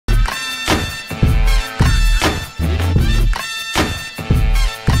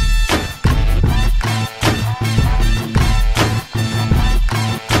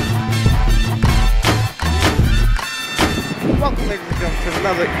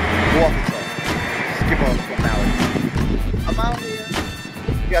walking talk. Skip on the formality. I'm out here.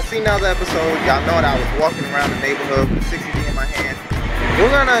 Y'all seen the other episode. Y'all know that I was walking around the neighborhood with a 60D in my hand.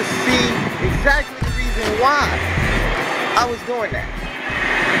 You're gonna see exactly the reason why I was doing that.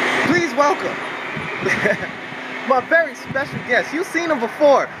 Please welcome my very special guest. You've seen him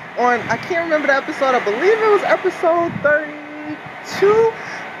before on, I can't remember the episode, I believe it was episode 32.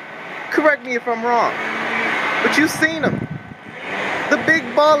 Correct me if I'm wrong. But you've seen him. The big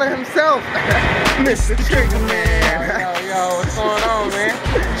baller himself, Mr. DaTriggerMan. Yo, what's going on, man?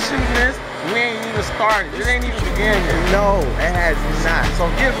 Shooting this, we ain't even started. It ain't even began yet. No, it has not.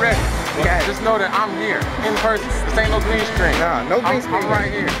 So get ready. Yeah. Just know that I'm here, in person. This ain't no green screen. Nah, no green screen. I'm right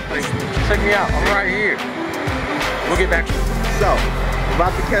here. Like, check me out, I'm right here. We'll get back to it. So, we're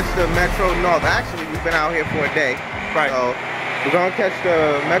about to catch the Metro North. Actually, we've been out here for a day. Right. So, we're gonna catch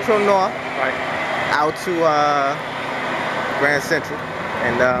the Metro North. Right. Out to Grand Central.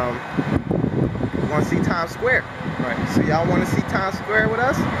 And we wanna see Times Square. Right. So y'all wanna see Times Square with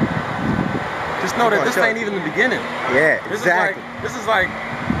us? Just know that this ain't even the beginning. Yeah, exactly. This is, I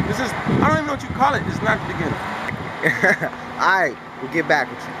don't even know what you call it. It's not the beginning. Alright, we'll get back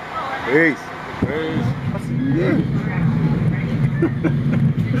with you. Peace. Peace.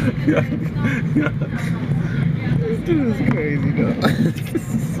 This dude is crazy though.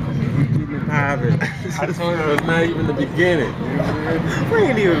 I told you it's not even the beginning. We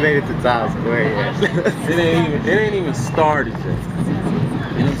ain't even made it to Times Square yet. It ain't even started yet.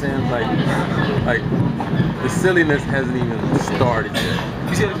 You know what I'm saying? Like the silliness hasn't even started yet.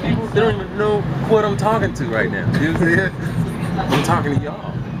 You see the people? They don't even know what I'm talking to right now. You know what I'm saying? I'm talking to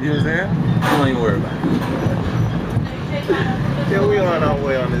y'all. You know what I'm saying? Don't even worry about it. Yeah, we on our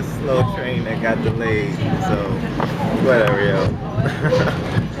way on this slow train that got delayed. So whatever, yo.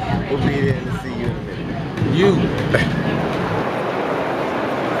 We'll be there to see you in a minute. You.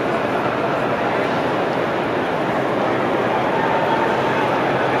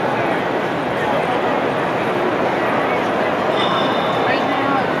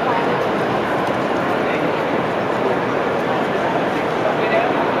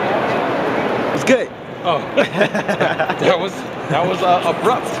 It's good. Oh, that was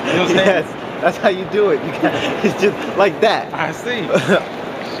abrupt. You know what I'm saying? Yes, that's how you do it. It's just like that. I see.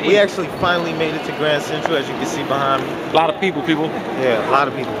 We actually finally made it to Grand Central, as you can see behind me. A lot of people. Yeah, a lot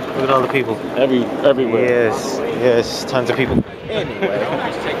of people. Look at all the people. Everywhere. Yes, tons of people. Anyway,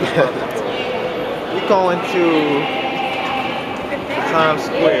 we're going to Times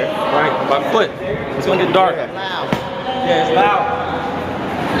Square. Right, by foot. It's gonna get dark. Yeah, loud. Yeah, it's loud.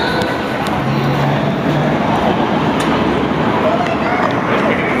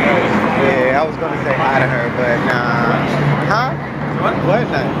 Yeah, I was gonna say hi to her, but nah. Huh? What?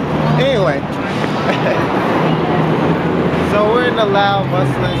 Nah. Anyway. So we're in the loud,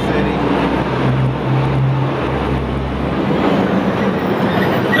 bustling city.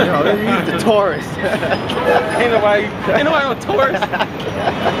 You know, he's the tourist. Ain't nobody no tourist.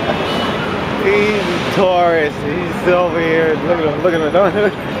 He's the tourist. He's over here. Look at him.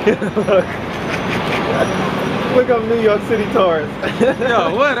 Look. Look up New York City tourists.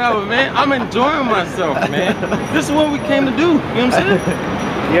 Yo, whatever, man. I'm enjoying myself, man. This is what we came to do. You know what I'm saying?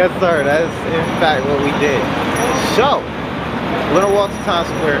 Yes, sir. That is, in fact, what we did. So, we're gonna walk to Times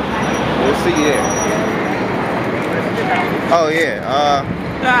Square. We'll see you there. Oh, yeah.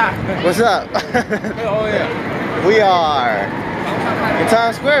 What's up? Oh, yeah. We are in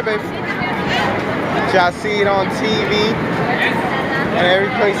Times Square, baby. Y'all see it on TV and every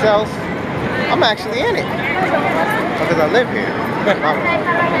place else. I'm actually in it because I live here.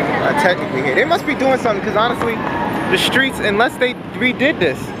 I'm technically here. They must be doing something because honestly, the streets, unless they redid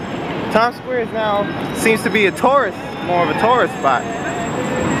this, Times Square is now seems to be more of a tourist spot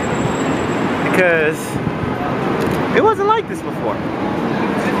because it wasn't like this before.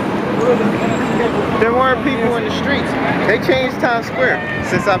 There weren't people in the streets. They changed Times Square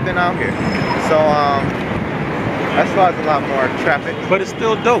since I've been out here, so that's why there's a lot more traffic. But it's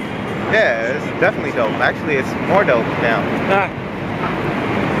still dope. Yeah, it's definitely dope. Actually, it's more dope now.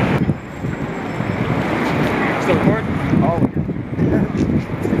 Still recording? Oh.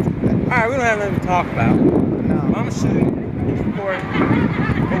 Alright, we don't have nothing to talk about. No. I'm shooting, recording,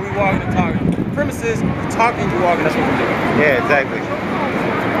 but we walking and talking. The premise is, you talking, you walking, that's what we're doing. Yeah, exactly.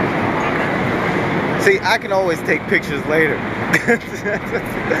 See, I can always take pictures later.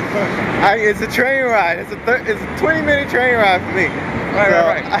 It's a train ride. It's a 20-minute train ride for me.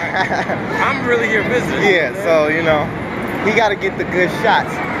 Right. I'm really here visiting. Yeah, so you know, he got to get the good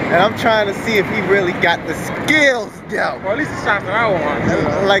shots, and I'm trying to see if he really got the skills down. Or at least the shots that I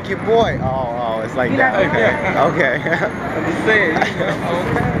want. Like your boy. Oh, just like that. Okay. Okay. I'm just saying. Okay.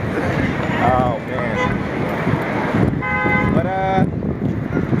 Oh man. But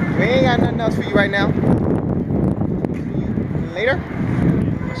we ain't got nothing else for you right now. Later.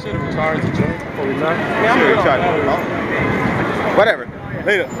 I should have recharged the joint before we left. Yeah, I'm gonna recharge it. Oh. Whatever.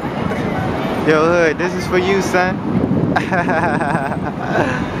 Later. Yo, Hood, this is for you, son.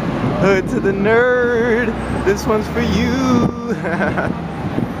 Hood to the nerd. This one's for you.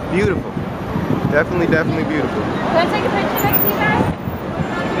 Beautiful. Definitely, definitely beautiful. Can I take a picture next to you guys?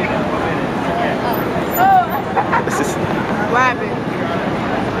 Oh. This is What happened?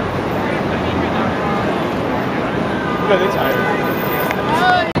 They're tired.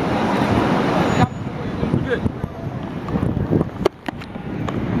 Oh. Good.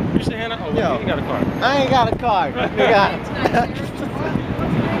 You should hand it. Oh, Yo. you ain't got a card. I ain't got a card. You got it.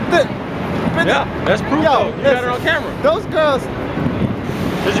 Yeah, that's proof. Yo, though. You got it listen. on camera. Those girls,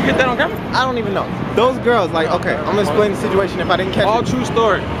 Did you get that on camera? I don't even know. Those girls, like, okay, I'm gonna explain the situation if I didn't catch All it. true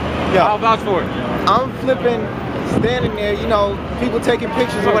story. Yo, I'll vouch for it. I'm flipping, standing there, you know, people taking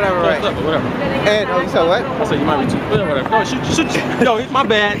pictures or whatever, right? Close up or whatever. And, oh, you said what? I said you might be too. Whatever. No, shoot. Yo, it's my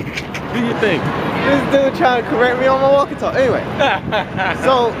bad. Do your thing. This dude trying to correct me on my walkie-talkie. Anyway,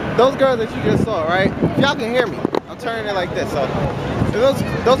 so those girls that you just saw, right? If y'all can hear me, I'm turning it like this. So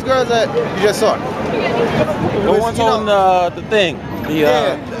those girls that you just saw. The ones on the thing.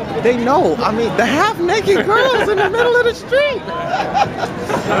 Yeah, they know. I mean, the half-naked girls in the middle of the street.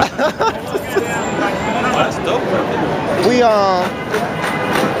 That's dope.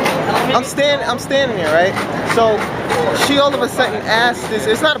 I'm standing there, right? So she all of a sudden asked this.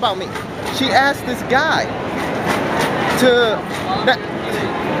 It's not about me. She asked this guy to.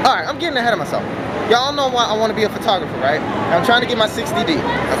 All right, I'm getting ahead of myself. Y'all know why I want to be a photographer, right? I'm trying to get my 60D.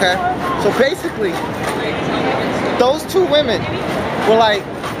 Okay. So basically, those two women were like,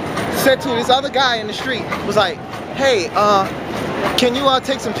 said to this other guy in the street, was like, hey, can you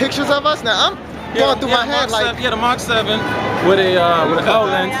take some pictures of us? Now I'm going through my head like, the Mach 7 with a L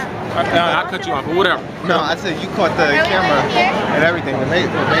lens. I cut you off, but whatever. no, I said you caught the camera and everything. It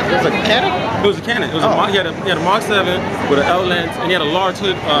was a Canon? It was a Canon. It was he had a Mach 7 with an L lens, and he had a large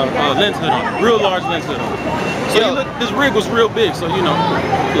hood, lens hood on it, real large lens hood on it. So his rig was real big, so you know.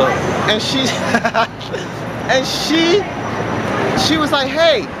 Look. And she she was like,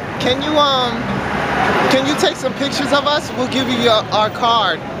 hey, can you take some pictures of us? We'll give you our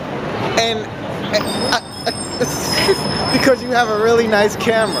card. And because you have a really nice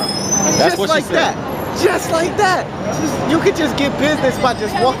camera. That's just what like she said. that. Just like that. You could just get business by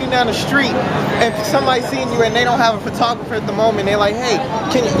just walking down the street and somebody seeing you and they don't have a photographer at the moment. They're like, hey,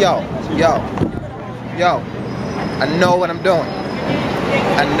 can you, yo, I know what I'm doing.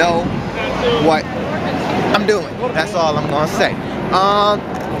 I know what I'm doing. That's all I'm gonna say.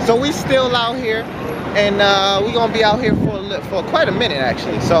 So we still out here, and we're gonna be out here for quite a minute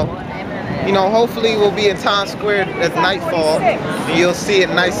actually. So, you know, hopefully we'll be in Times Square at nightfall, and you'll see it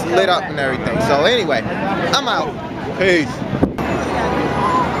nice lit up and everything. So anyway, I'm out. Peace.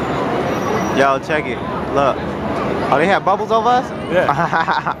 Yo, check it. Look. Oh, they have bubbles over us? Yeah.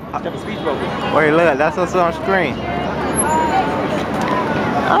 Got the speech bubble. Wait, look, that's what's on screen.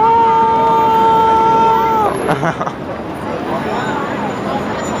 Oh.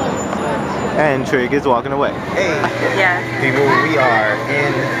 And Trig is walking away. Hey, Yeah. people, we are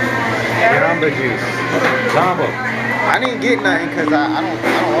in Jamba Juice. Jamba. I didn't get nothing because I don't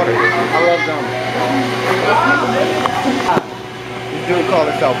order it. I love Jamba. This dude called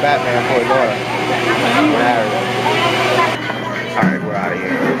himself Batman for his daughter. Alright, we're out of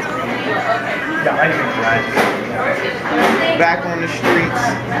here. Back on the streets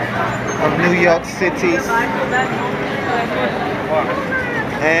of New York City.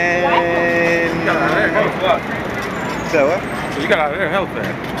 And so what? So you got out of there hell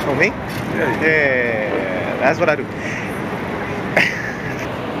fast. Oh, me? Yeah, that's what I do.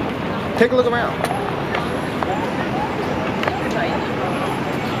 Take a look around.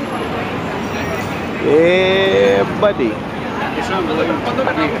 Yeah, buddy.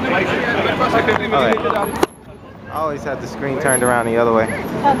 Alright. I always have the screen turned around the other way.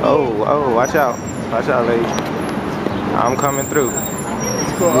 Oh, watch out. Watch out, lady. I'm coming through.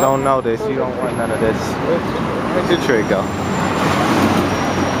 You don't know this. You don't want none of this. Where'd your Trig go?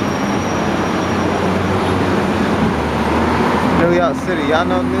 New York City. Y'all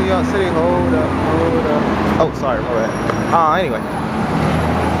know New York City? Hold up. Oh, sorry. My bad. Anyway.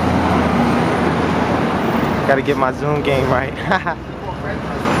 Gotta get my Zoom game right.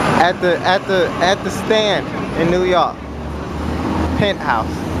 at the stand in New York.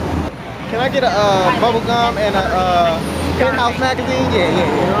 Penthouse. Can I get a bubble gum and a Penthouse magazine? Yeah. You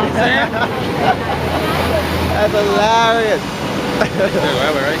know what I'm saying? That's hilarious.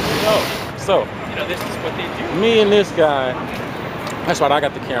 Right? So, You know, this is what they do. me and this guy, that's right, I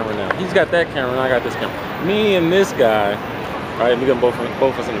got the camera now. He's got that camera and I got this camera. Me and this guy, right, we got both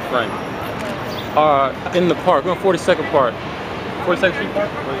of us in the frame, are in the park. We're on 42nd Park. 42nd Street Park?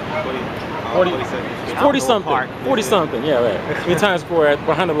 40 something. 40 something, yeah, right. In Times Square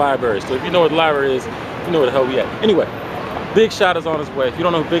behind the library. So if you know what the library is, you know where the hell we at. Anyway, Big Shot is on his way. If you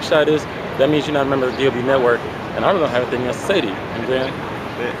don't know who Big Shot is, that means you're not a member of the DLB network. And I don't have anything else to say to you. You know what I'm saying?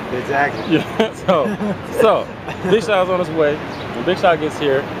 Exactly. Yeah, so Big Shot is on his way. When Big Shot gets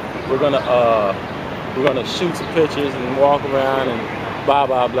here, we're gonna shoot some pictures and walk around and blah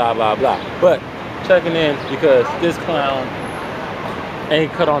blah blah blah blah. But checking in because this clown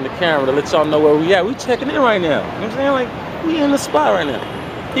ain't cut on the camera to let y'all know where we at. We checking in right now. You know what I'm saying? Like we in the spot right now.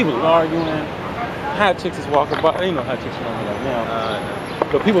 People are arguing. Hot chicks is walking by. You know hot chicks are on right now.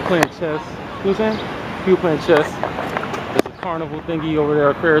 But people playing chess. You know what I'm saying? People playing chess. There's a carnival thingy over there,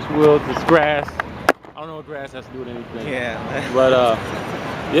 a Ferris wheel, there's grass. I don't know what grass has to do with anything. Yeah. But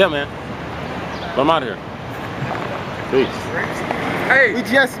yeah, man. But I'm out of here. Peace. Hey, we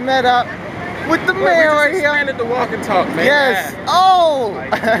just met up with the man right here. Expanded the walk and talk, man. Yes. Yeah. Oh.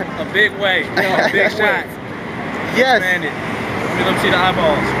 Like, a big way. You know, a big shot. Yes. Expanded. Let them see the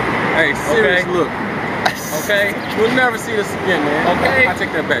eyeballs. Hey, serious Okay. look. Okay. We'll never see this again, man. Okay. I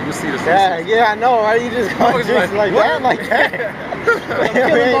take that back. You'll see this. Yeah, I know, right? You just go Always just like that, like that.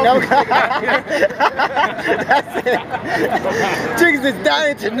 That's it. Chicks is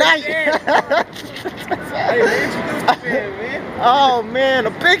dying tonight. Hey, man, introduce me, man. Oh man, a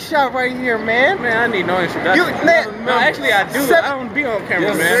Big Shot right here, man. Man, I need no introduction. No, actually, I do. I don't be on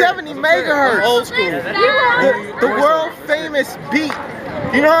camera, man. 70 megahertz. Old school. The world famous beat.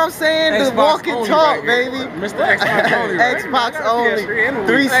 You know what I'm saying? The Xbox walk and only talk, right here. baby. Mr. Xbox only. Right here. Xbox only.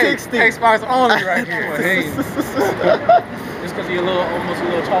 360. Hey, Xbox only right here. Hey. Just because you're almost a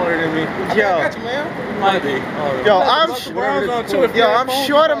little taller than me. Yo. I got you, man. Might be. I'm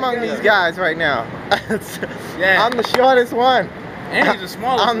short among these guys right now. Yeah. I'm the shortest one. And he's the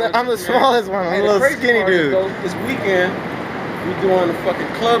smallest. I'm the smallest one. I'm a little skinny dude. This weekend, we doing the fucking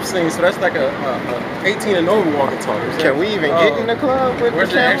club scene, so that's like a 18 and over walk and talk. Can we even get in the club with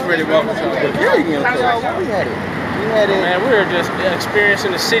Where's the X-rated walk and talk? Yeah, you can. Where we had it? We had it. Man, we were just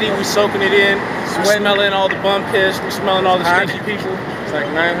experiencing the city. We soaking it in. We smelling all the bum piss. We smelling all the stinky people. It's like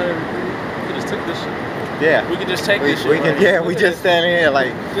 900. We just took this shit. Yeah. We could just take this shit. We can. Yeah, we just standing here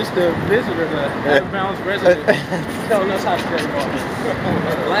like. Just the visitor, the out-of-bounds resident, telling us how to get involved.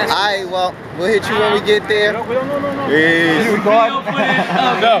 Alright, well, we'll hit you when we get there. No. Peace.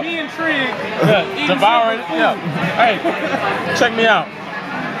 Me and Trig Devouring. Yeah. Hey, check me out.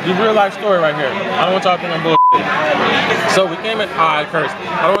 The real life story right here. I don't want y'all to think I'm bullshit. So we came in. I cursed.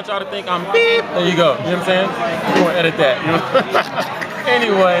 I don't want y'all to think I'm beep. There you go. You know what I'm saying? We're gonna edit that. You know?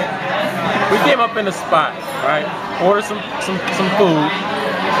 Anyway, we came up in the spot, right? Ordered some food.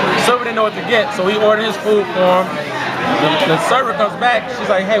 So we didn't know what to get, so we ordered his food for him. The server comes back. She's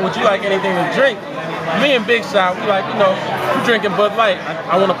like, "Hey, would you like anything to drink?" Me and Big Shot, we like, you know, we're drinking Bud Light.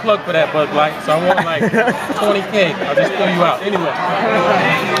 I want to plug for that Bud Light, so I want like 20K. I'll just fill you out. Anyway,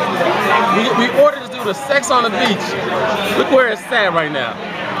 we ordered this dude a sex on the beach. Look where it's at right now.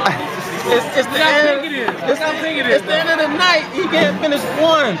 It's the end. It's the end of the night. He can't finish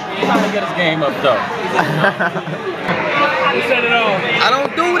one. He's trying to get his game up though. We said it all. I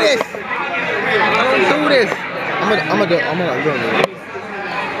don't do this. I'm gonna do it.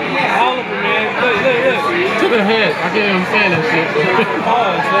 All of them, man. Look. To the head. I can't even stand that shit.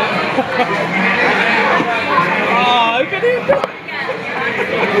 Pause, man. Oh, you can even do it.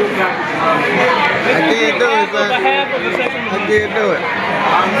 I did do it, son. I did do it.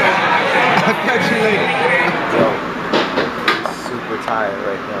 I'll catch you later. Yo, super tired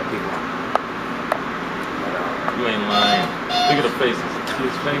right now, people. You ain't lying. Look at the faces. See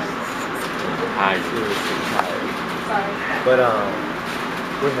his face? I Seriously tired. But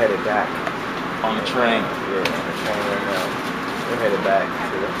we're headed back. on the train. Yeah, on the train right now. We're headed back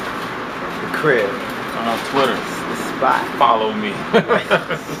to the crib. I'm on Twitter. The spot. Follow me.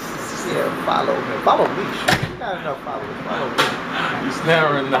 Yeah, follow me. Follow me. You got enough followers. Follow me. You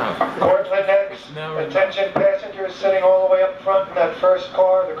snaring now. Portland next. Attention passengers sitting all the way up front in that first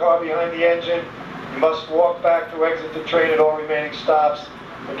car, the car behind the engine. You must walk back to exit the train at all remaining stops.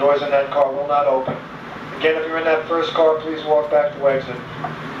 The doors in that car will not open. Again, if you're in that first car, please walk back to exit.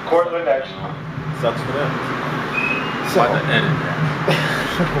 Portland next. Sucks for them. So, about to edit that.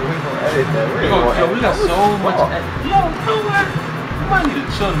 We gonna edit that. We got so much edit. Yo, you know what? You might need to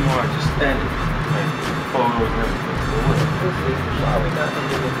chill more. Just edit. Like, photos and everything. Why we not gonna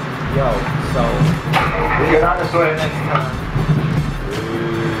do this? Yo, so you're not gonna do it next time.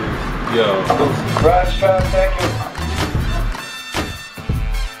 Yo. Raj, thank you.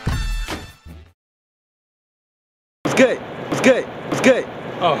 It's good. It's good. It's good.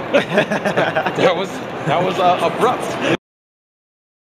 Oh, that was abrupt.